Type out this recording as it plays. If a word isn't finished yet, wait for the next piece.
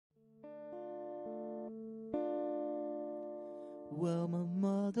well, my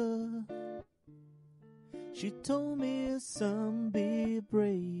mother, she told me, son, be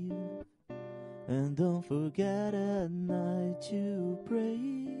brave, and don't forget at night to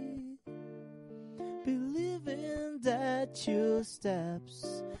pray, believing that your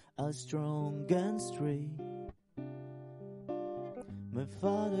steps are strong and straight. My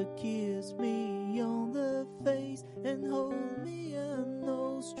father kissed me on the face and hold me in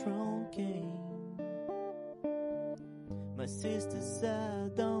no strong cane. My sister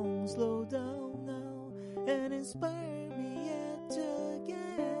said, don't slow down now, and inspire me yet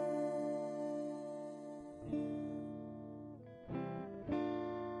again.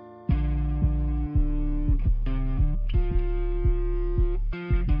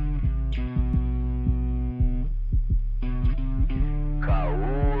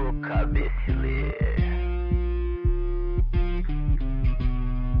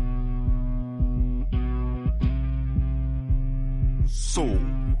 Soul.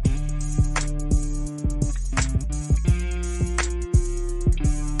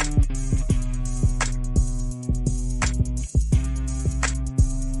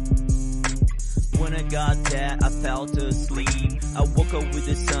 When I got there, I felt asleep. I woke up with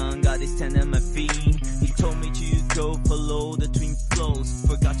the sun, got his hand on my feet. He told me to go follow the twin flows.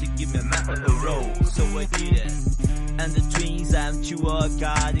 Forgot to give me a map of a road, so I did it. And the twins I'm to a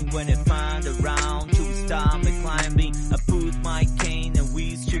garden when I found around to start my climbing. I put my cane and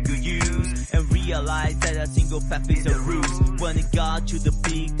wheels to good use and realized that a single path is a route. When it got to the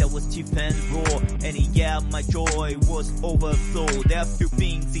peak, that was stiff and raw, and yeah, my joy was overflow. There are few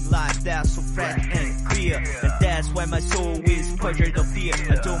things in life that are so fresh and clear, and that's why my soul is purged of fear.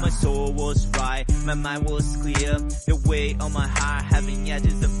 I told my soul was right, my mind was clear. The weight on my heart having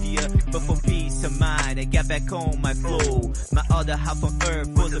edges of fear, but for peace of mind, I got back on my flow. My other half on earth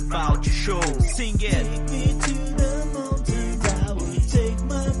was about to show. Sing it. Take me to the mountains, I will take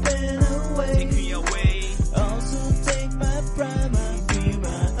my pain away. Take me away. Also take my pride, my fear,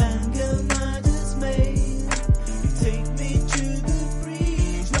 my anger, my dismay. Take me to the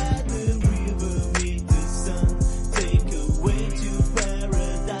breeze, ride the river, meet the sun. Take away to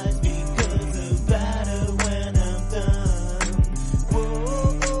paradise, because it's better when I'm done. Whoa,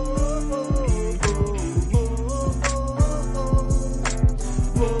 oh, oh, oh,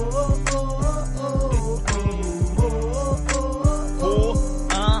 oh,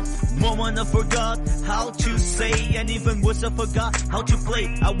 oh, Moment I forgot how to say, and even worse I forgot how to play.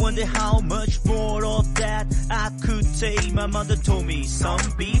 I wonder how much more of that I could take. My mother told me, son,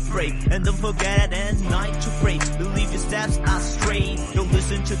 be brave, and don't forget at night to pray. Believe your steps are straight, don't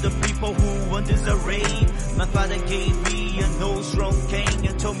listen to the people who want disarray. My father gave me a no strong cane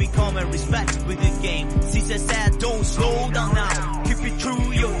and told me calm and respect with the game. Sister said, don't slow down now, keep it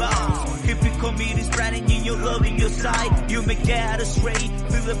true your vows, keep it committed, spreading in your love in your side. You may get astray,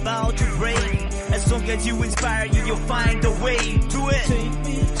 feel about to break. As long as you inspire, you'll find a way to it. take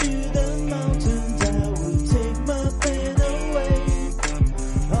me to